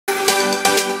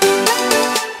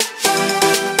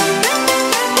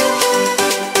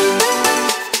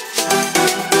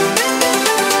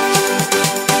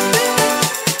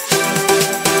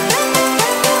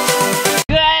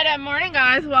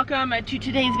to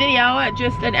today's video.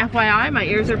 Just an FYI, my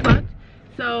ears are plugged.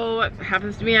 So it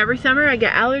happens to me every summer. I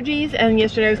get allergies, and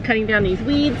yesterday I was cutting down these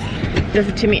weeds. It does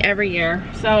it to me every year.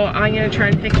 So I'm gonna try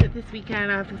and fix it this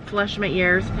weekend. I have to flush my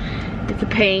ears. It's a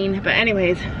pain, but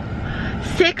anyways.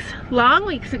 6 long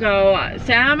weeks ago,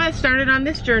 Sam started on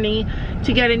this journey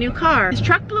to get a new car. His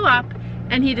truck blew up,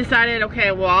 and he decided,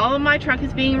 okay, well, all of my truck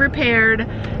is being repaired,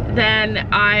 then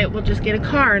I will just get a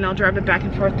car and I'll drive it back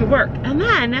and forth to work. And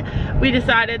then we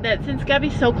decided that since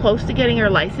Gabby's so close to getting her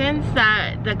license,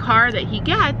 that the car that he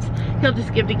gets, he'll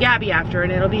just give to Gabby after,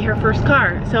 and it'll be her first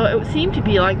car. So it seemed to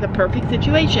be like the perfect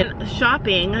situation.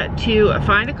 Shopping to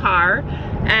find a car,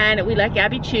 and we let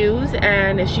Gabby choose,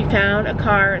 and she found a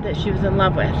car that she was in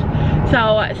love with.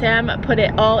 So Sam put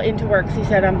it all into works. He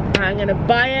said, I'm gonna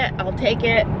buy it, I'll take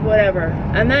it, whatever.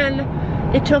 And then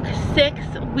it took 6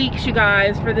 weeks, you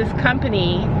guys, for this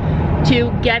company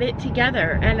to get it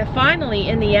together. And finally,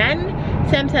 in the end,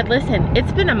 Sam said, listen,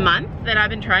 it's been a month that I've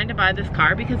been trying to buy this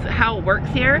car, because how it works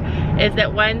here is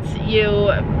that once you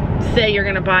say you're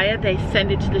gonna buy it, they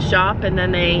send it to the shop, and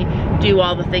then they do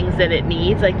all the things that it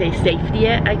needs, like they safety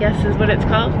it, I guess is what it's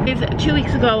called. 2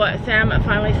 weeks ago, Sam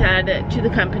finally said to the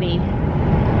company,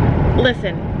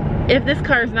 listen, if this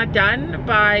car is not done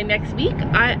by next week,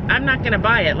 I'm not gonna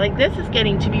buy it. Like, this is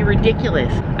getting to be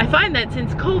ridiculous. I find that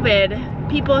since COVID,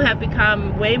 people have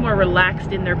become way more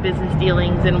relaxed in their business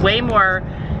dealings and way more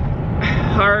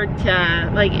hard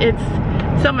to, like, it's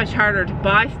so much harder to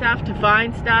buy stuff, to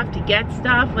find stuff, to get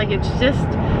stuff. Like, it's just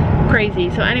crazy.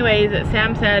 So anyways,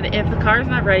 Sam said, if the car's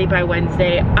not ready by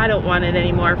Wednesday, I don't want it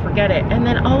anymore, forget it. And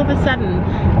then all of a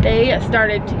sudden, they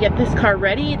started to get this car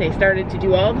ready. They started to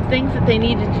do all the things that they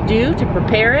needed to do to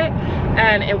prepare it,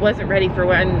 and it wasn't ready for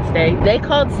Wednesday. They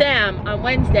called Sam on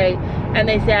Wednesday, and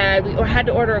they said, we had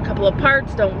to order a couple of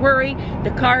parts, don't worry,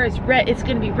 the car is ready, it's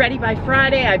gonna be ready by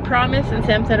Friday, I promise. And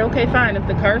Sam said, okay, fine, if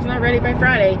the car's not ready by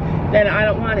Friday, then I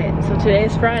don't want it. So today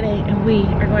is Friday, and we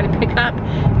are going to pick up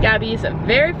Gabby's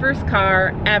very first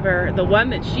car ever, the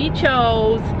one that she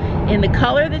chose in the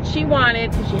color that she wanted,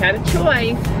 because she had a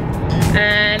choice.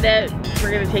 And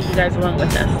we're gonna take you guys along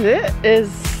with us. It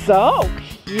is so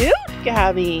cute,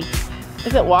 Gabby.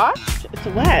 Is it washed? It's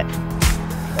wet.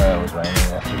 It was raining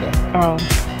yesterday. Oh.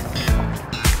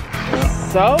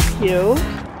 So cute.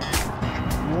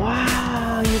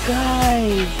 Wow, you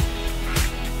guys.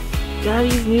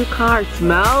 Gabby's new car. It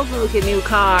smells like a new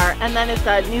car. And then it's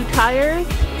got new tires.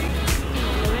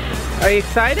 Are you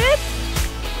excited?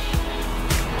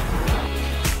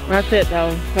 That's it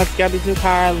though. That's Gabby's new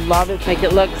car. I love it. Make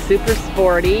it look super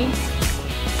sporty.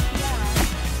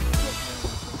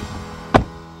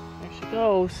 There she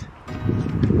goes.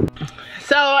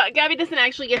 So Gabby doesn't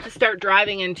actually get to start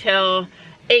driving until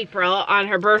April on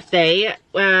her birthday,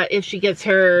 if she gets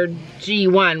her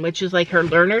G1, which is like her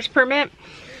learner's permit.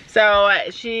 So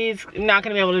she's not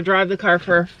gonna be able to drive the car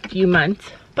for a few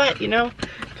months. But you know,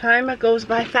 time goes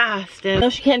by fast, and though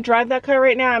she can't drive that car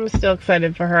right now, I'm still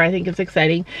excited for her. I think it's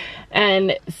exciting.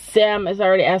 And Sam has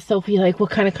already asked Sophie, like, what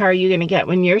kind of car are you gonna get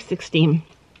when you're 16?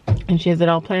 And she has it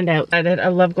all planned out. I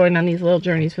love going on these little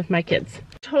journeys with my kids.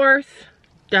 Horse,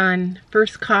 done.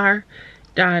 First car,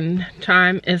 done.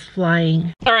 Time is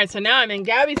flying. All right, so now I'm in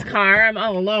Gabby's car. I'm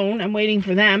all alone. I'm waiting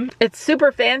for them. It's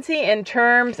super fancy in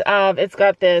terms of, it's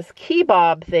got this key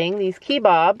bob thing, these key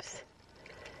bobs.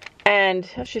 And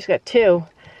oh, she's got 2.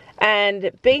 And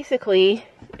basically,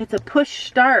 it's a push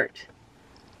start.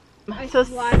 So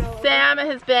Sam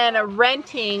has been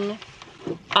renting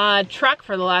a truck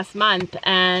for the last month,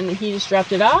 and he just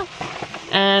dropped it off.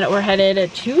 And we're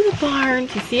headed to the barn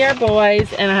to see our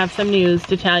boys, and I have some news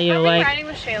to tell you. Are we riding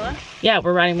with Shayla? Yeah,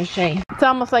 we're riding with Shay. It's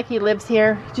almost like he lives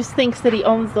here. He just thinks that he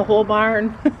owns the whole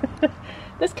barn.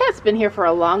 This cat's been here for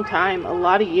a long time, a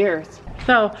lot of years.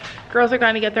 So, girls are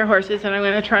going to get their horses, and I'm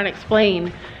going to try and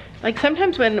explain. Like,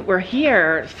 sometimes when we're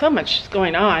here, so much is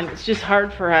going on. It's just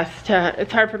hard for us to,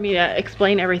 it's hard for me to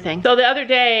explain everything. So the other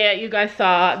day, you guys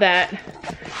saw that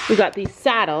we got these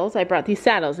saddles. I brought these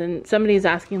saddles, and somebody's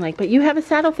asking, like, but you have a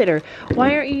saddle fitter.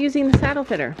 Why aren't you using the saddle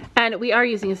fitter? And we are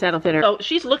using a saddle fitter. So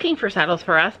she's looking for saddles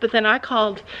for us, but then I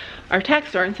called our tack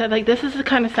store and said, like, this is the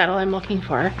kind of saddle I'm looking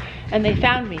for. And they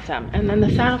found me some. And then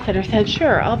the saddle fitter said,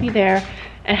 sure, I'll be there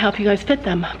and help you guys fit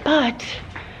them. But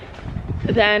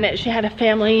then she had a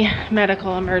family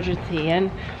medical emergency,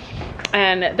 and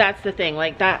that's the thing,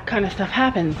 like, that kind of stuff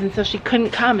happens, and so she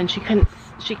couldn't come, and she couldn't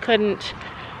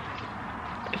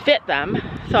fit them.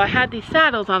 So I had these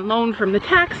saddles on loan from the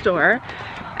tack store,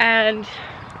 and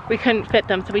we couldn't fit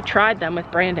them, so we tried them with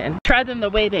Brandon. Tried them the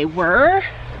way they were.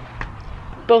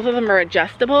 Both of them are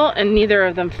adjustable, and neither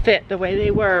of them fit the way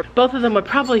they were. Both of them would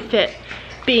probably fit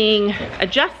being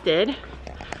adjusted,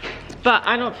 but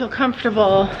I don't feel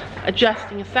comfortable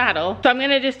adjusting a saddle. So I'm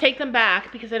gonna just take them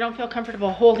back because I don't feel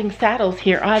comfortable holding saddles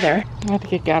here either. I have to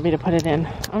get Gabby to put it in.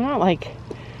 I'm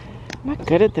not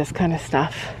good at this kind of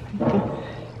stuff.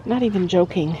 Not even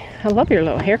joking. I love your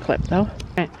little hair clip though.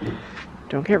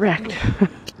 Don't get wrecked.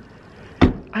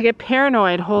 I get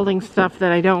paranoid holding stuff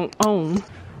that I don't own.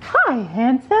 Hi,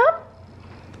 handsome.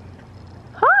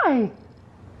 Hi.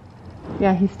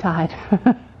 Yeah, he's tied.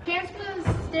 Chance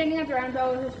was standing at the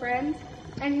roundabout with his friends,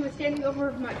 and he was standing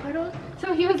over mud puddles,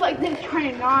 so he was like this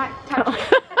trying to not touch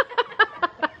it.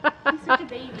 He's such a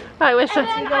baby. I wish And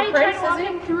then I tried to walk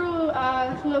him through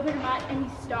a little bit of mud, and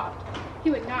he stopped.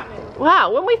 He would not move.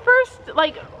 Wow, when we first,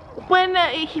 when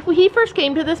he first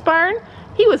came to this barn,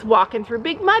 he was walking through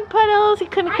big mud puddles. He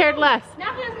couldn't have cared less.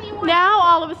 Now he doesn't even want Now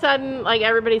all of a sudden, like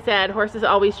everybody said, horses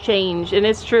always change, and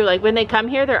it's true. Like when they come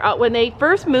here, when they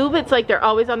first move, it's like they're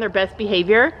always on their best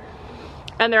behavior,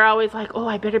 and they're always like, "Oh,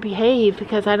 I better behave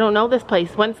because I don't know this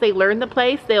place." Once they learn the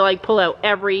place, they like pull out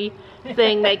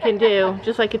everything they can do,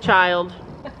 just like a child.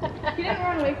 He didn't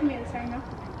run away from me this time,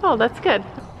 though. Oh, that's good.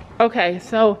 Okay,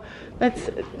 so let's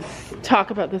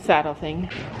talk about the saddle thing.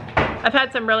 I've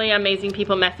had some really amazing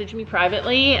people message me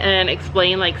privately and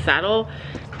explain like saddle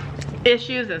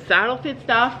issues and saddle fit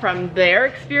stuff from their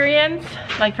experience,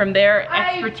 like from their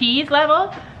expertise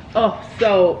level. Oh,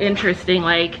 so interesting.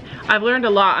 Like I've learned a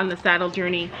lot on the saddle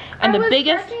journey. And the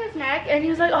biggest scratching his neck, and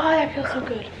he was like, "Oh, that feels so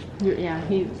good." Yeah,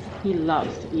 he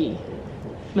loves to be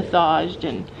massaged.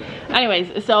 And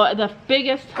anyways, so the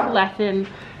biggest lesson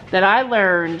that I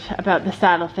learned about the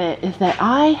saddle fit is that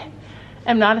I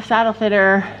am not a saddle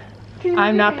fitter.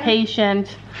 I'm not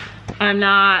patient. I'm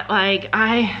not like,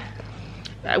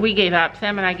 we gave up.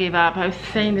 Sam and I gave up. I was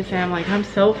saying to Sam, like, I'm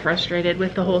so frustrated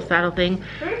with the whole saddle thing.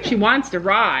 She wants to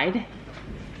ride,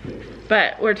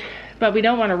 but we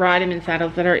don't want to ride him in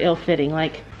saddles that are ill-fitting,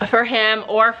 like for him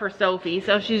or for Sophie.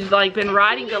 So she's like been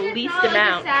riding the least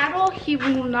amount. The saddle, he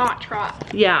will not try.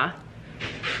 Yeah,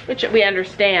 which we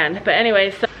understand. But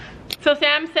anyways, so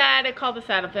Sam said, call the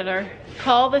saddle fitter.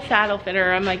 Call the saddle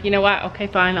fitter. I'm like, you know what? Okay,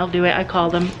 fine, I'll do it. I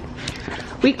called him.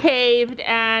 We caved,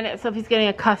 and Sophie's getting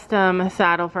a custom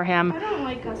saddle for him. I don't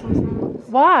like custom saddles.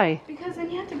 Why? Because then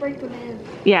you have to break them in.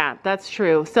 Yeah, that's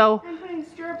true. So, I'm putting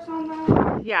stirrups on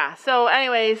them. yeah, so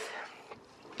anyways,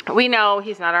 we know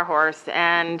he's not our horse,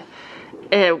 and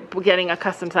getting a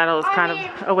custom saddle is kind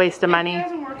of a waste of money. If it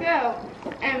doesn't work out,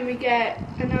 and we get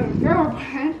another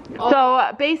thoroughbred.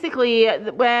 So basically,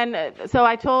 so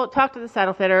I talked to the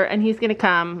saddle fitter, and he's gonna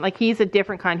come. Like, he's a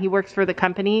different kind. He works for the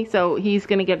company, so he's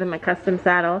gonna give him a custom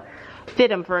saddle,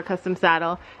 fit him for a custom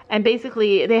saddle. And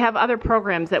basically, they have other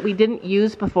programs that we didn't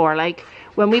use before. Like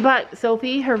when we bought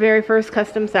Sophie her very first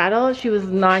custom saddle, she was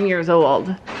 9 years old,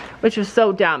 which was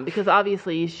so dumb because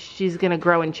obviously she's gonna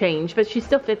grow and change, but she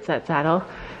still fits that saddle,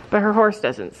 but her horse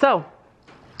doesn't. So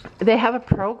they have a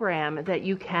program that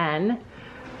you can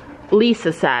lease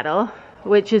a saddle,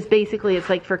 which is basically, it's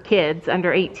like for kids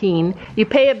under 18. You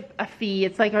pay a fee,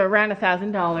 it's like around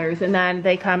 $1,000, and then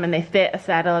they come and they fit a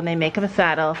saddle and they make them a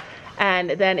saddle.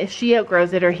 And then if she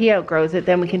outgrows it or he outgrows it,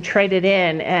 then we can trade it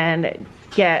in and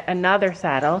get another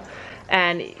saddle.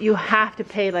 And you have to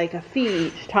pay like a fee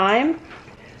each time.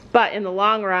 But in the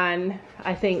long run,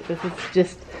 I think this is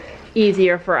just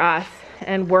easier for us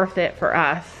and worth it for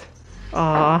us.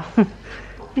 Aw.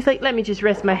 He's like, let me just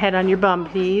rest my head on your bum,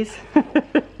 please.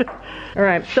 All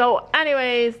right, so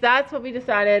anyways, that's what we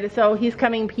decided. So he's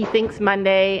coming, he thinks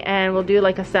Monday, and we'll do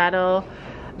like a saddle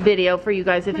video for you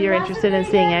guys if you're interested in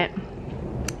seeing it.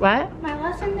 What? My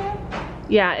lesson day?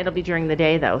 Yeah, it'll be during the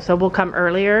day though. So we'll come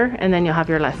earlier and then you'll have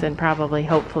your lesson probably,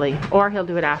 hopefully. Or he'll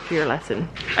do it after your lesson.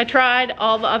 I tried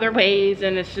all the other ways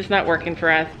and it's just not working for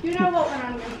us. You know what one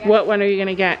I'm gonna get? What one are you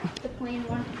gonna get? The plain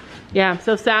one. Yeah,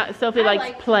 so Sophie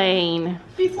likes plain.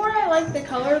 Before I liked the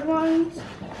colored ones,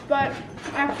 but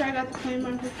after I got the plain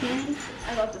one for Candy,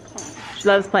 I love the plain. She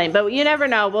loves plain, but you never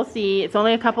know. We'll see. It's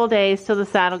only a couple of days till the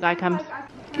saddle guy comes.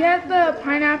 Get the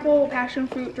pineapple passion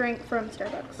fruit drink from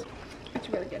Starbucks. It's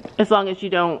really good. As long as you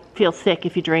don't feel sick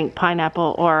if you drink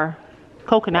pineapple or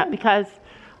coconut, because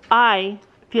I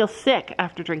feel sick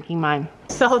after drinking mine.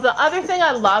 So the other thing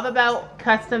I love about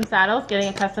custom saddles, getting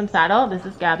a custom saddle, this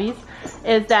is Gabby's,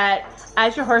 is that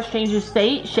as your horse changes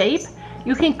shape,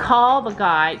 you can call the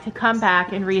guy to come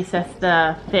back and reassess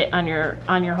the fit on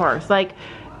your horse. Like,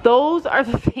 those are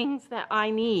the things that I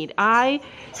need. I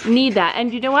need that.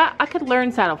 And you know what? I could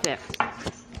learn saddle fit.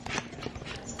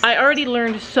 I already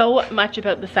learned so much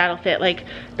about the saddle fit. Like,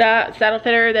 the saddle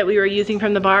fitter that we were using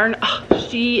from the barn, oh,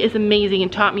 she is amazing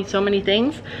and taught me so many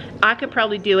things. I could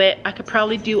probably do it. I could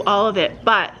probably do all of it.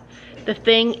 But The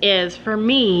thing is, for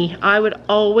me, I would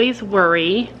always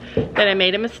worry that I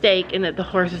made a mistake and that the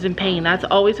horse is in pain. That's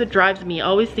always what drives me,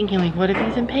 always thinking like, what if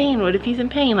he's in pain? What if he's in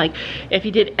pain? Like, if he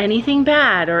did anything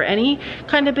bad or any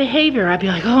kind of behavior, I'd be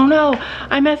like, oh no,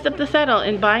 I messed up the saddle.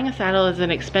 And buying a saddle is an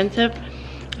expensive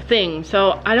thing.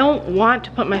 So I don't want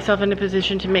to put myself in a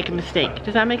position to make a mistake.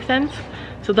 Does that make sense?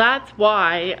 So that's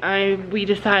why we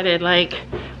decided, like,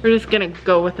 we're just gonna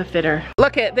go with the fitter.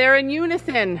 Look it, they're in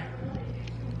unison.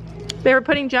 They were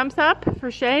putting jumps up for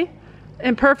Shay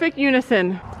in perfect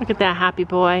unison. Look at that happy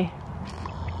boy.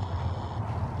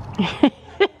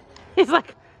 He's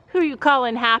like, who are you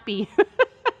calling happy?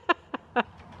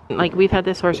 Like, we've had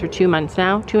this horse for 2 months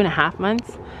now, 2.5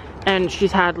 months. And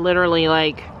she's had literally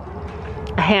like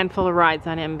a handful of rides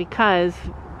on him because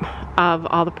of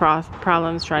all the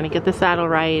problems trying to get the saddle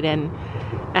right,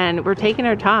 and we're taking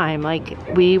our time.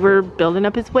 Like, we were building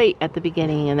up his weight at the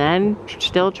beginning and then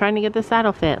still trying to get the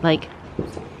saddle fit. Like,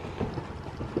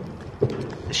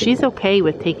 she's okay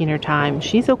with taking her time.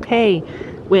 She's okay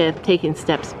with taking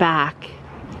steps back.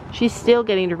 She's still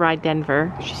getting to ride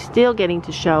Denver. She's still getting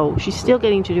to show. She's still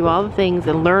getting to do all the things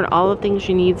and learn all the things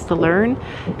she needs to learn.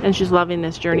 And she's loving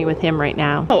this journey with him right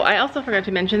now. Oh, I also forgot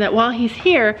to mention that while he's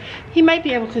here, he might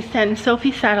be able to send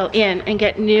Sophie's saddle in and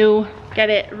get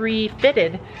it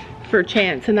refitted for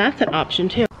Chance. And that's an option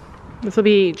too. This will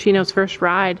be Chino's first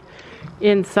ride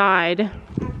inside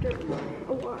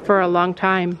for a long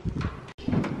time.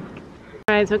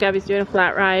 All right, so Gabby's doing a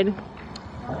flat ride.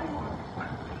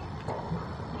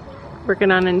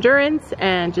 Working on endurance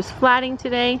and just flatting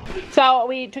today. So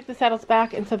we took the saddles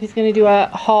back and Sophie's gonna do a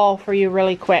haul for you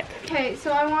really quick. Okay,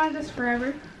 so I wanted this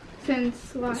forever.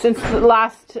 Since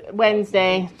last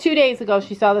Wednesday. 2 days ago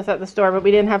she saw this at the store, but we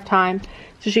didn't have time.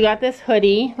 So she got this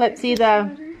hoodie. Let's see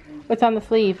what's on the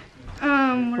sleeve.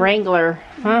 Wrangler.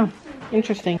 Huh.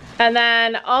 Interesting. And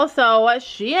then also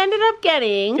she ended up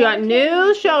getting, she got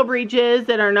new show breeches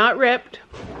that are not ripped.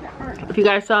 If you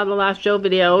guys saw the last show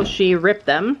video, she ripped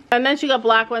them. And then she got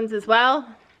black ones as well.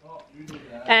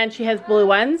 And she has blue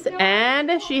ones.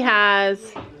 And she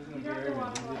has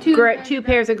two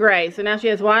pairs of gray. So now she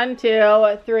has 1,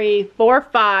 2, 3, 4,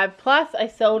 5. Plus I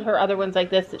sewed her other ones like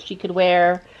this that she could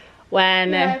wear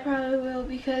when... Yeah, I probably will,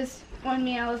 because when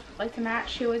me and Alice like to match,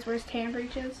 she always wears tan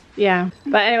breeches. Yeah.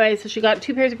 But anyway, so she got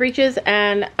 2 pairs of breeches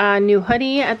and a new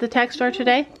hoodie at the tech store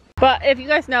today. But if you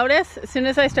guys notice, as soon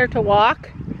as I start to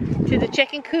walk to the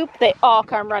chicken coop, they all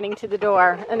come running to the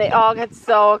door and they all get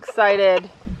so excited.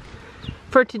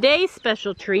 For today's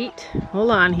special treat, hold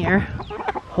on here.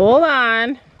 Hold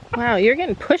on. Wow, you're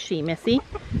getting pushy, Missy.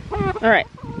 All right,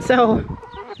 so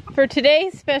for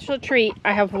today's special treat,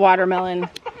 I have watermelon.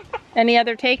 Any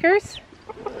other takers?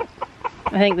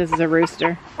 I think this is a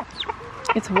rooster.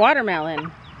 It's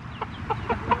watermelon.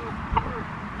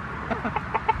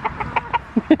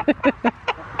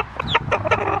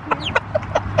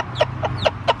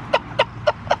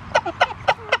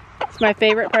 It's my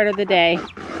favorite part of the day.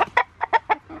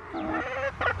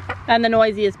 And the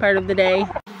noisiest part of the day.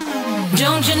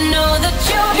 Don't you know that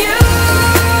you're beautiful?